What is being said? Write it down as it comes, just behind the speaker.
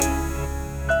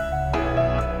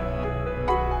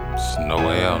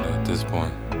this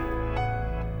point.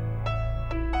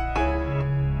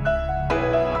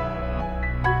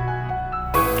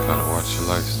 Gotta watch your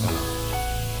lifestyle.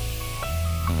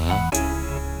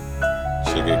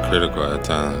 Should get critical at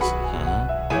times.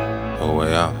 Whole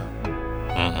way out.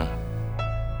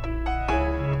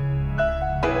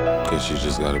 Guess you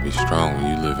just gotta be strong when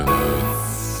you live in the hood.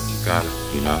 You gotta,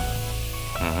 you know?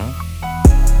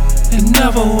 There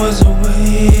never was a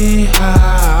way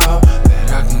how that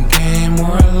I can gain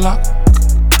more luck.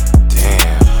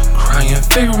 Damn. Crying,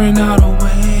 figuring out a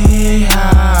way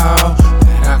how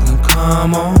that I can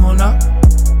come on up.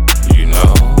 You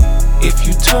know? If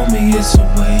you told me it's a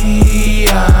way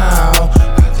out,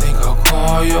 I think I'll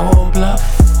call your bluff.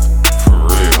 For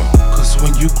real. Cause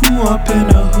when you grew up in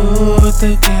the hood,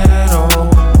 the ghetto,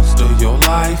 most of your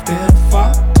life been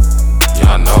fucked.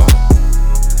 Y'all know.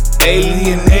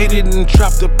 Alienated and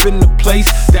trapped up in the place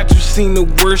that you seen the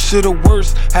worst of the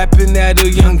worst happen at a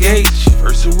young age.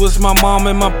 First it was my mom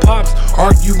and my pops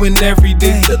arguing every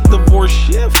day. The divorce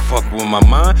shit fuck with my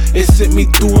mind. It sent me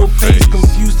through a phase,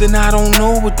 confused and I don't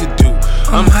know what to do.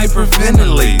 I'm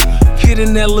hyperventilating. Kid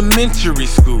in elementary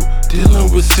school,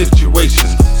 dealing with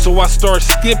situations. So I start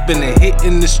skipping and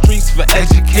hitting the streets for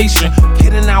education.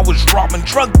 Kidding, I was robbing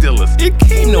drug dealers. It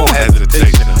came no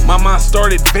hesitation. My mind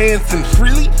started dancing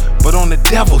freely, but on the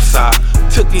devil's side.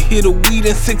 Took a hit of weed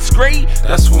in 6th grade,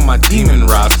 that's when my demon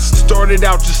rise. Started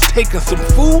out just taking some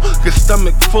food, cause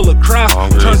stomach full of cries.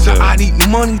 Turned to I'd eat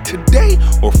money today,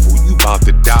 or fool, you about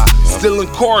to die. Stealing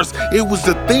cars, it was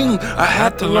a thing. I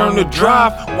had to learn to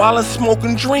drive while I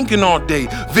smoking, drinking all day.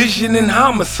 Vision and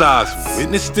homicides.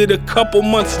 Witnessed it a couple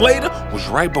months later, was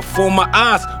right before my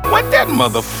eyes. Went that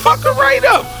motherfucker right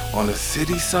up on the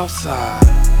city south side.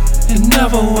 It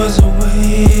never was a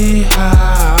way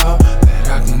how that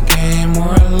I can gain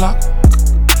more luck.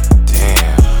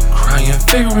 Damn. Crying,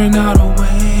 figuring out a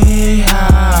way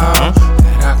how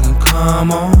that I can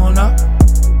come on up.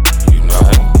 You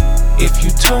know? If you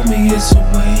told me it's a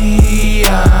way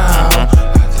out,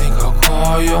 I think I'll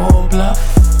call your bluff.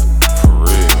 For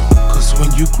real. Cause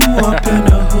when you grew up in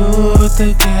the hood,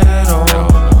 the ghetto,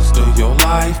 most of your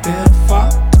life been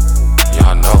fucked.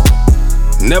 Y'all know.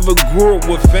 Never grew up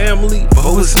with family, but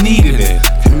was needed it.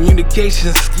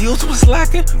 Communication skills was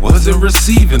lacking, wasn't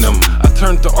receiving them. I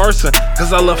turned to arson,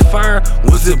 cause I love fire,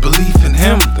 was it belief in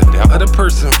him? The other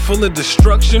person full of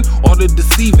destruction, or the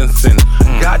deceiving sin.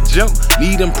 Got jumped,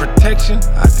 needing protection,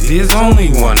 I did his only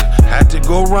one. Had to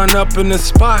go run up in the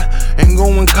spot, and go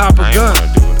and cop a gun.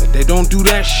 They don't do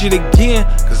that shit again,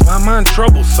 cause my mind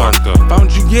troublesome.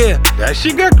 Found you, yeah, that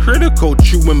shit got critical,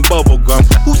 chewing bubblegum.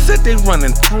 Who said they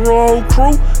running through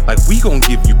crew? Like we gon'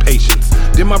 give you patience.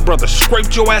 Then my brother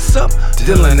scraped your ass up,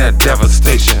 dealing that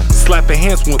devastation. Slapping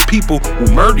hands with people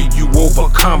who murder you over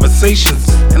conversations.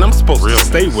 And I'm supposed to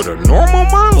stay with a normal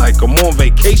mind like I'm on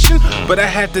vacation. But I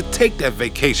had to take that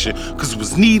vacation, cause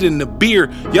was needing the beer.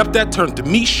 Yup, that turned to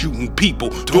me shooting people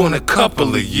during a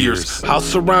couple of years. House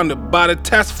surrounded by the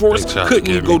task force,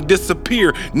 couldn't go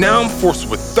disappear. Now I'm forced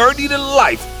with 30 to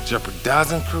life,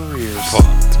 jeopardizing careers.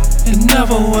 It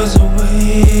never was a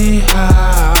way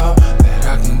how that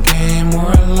I can gain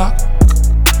more luck.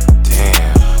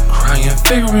 Damn. Crying,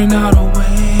 figuring out a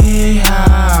way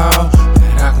how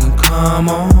that I can come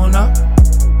on up.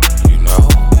 You know?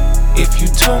 If you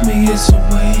told me it's a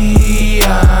way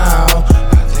out,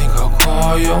 I think I'll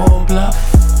call your bluff.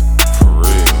 For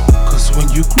real. Cause when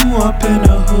you grew up in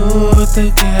the hood,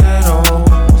 the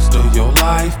ghetto, most of your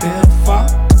life been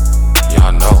fucked.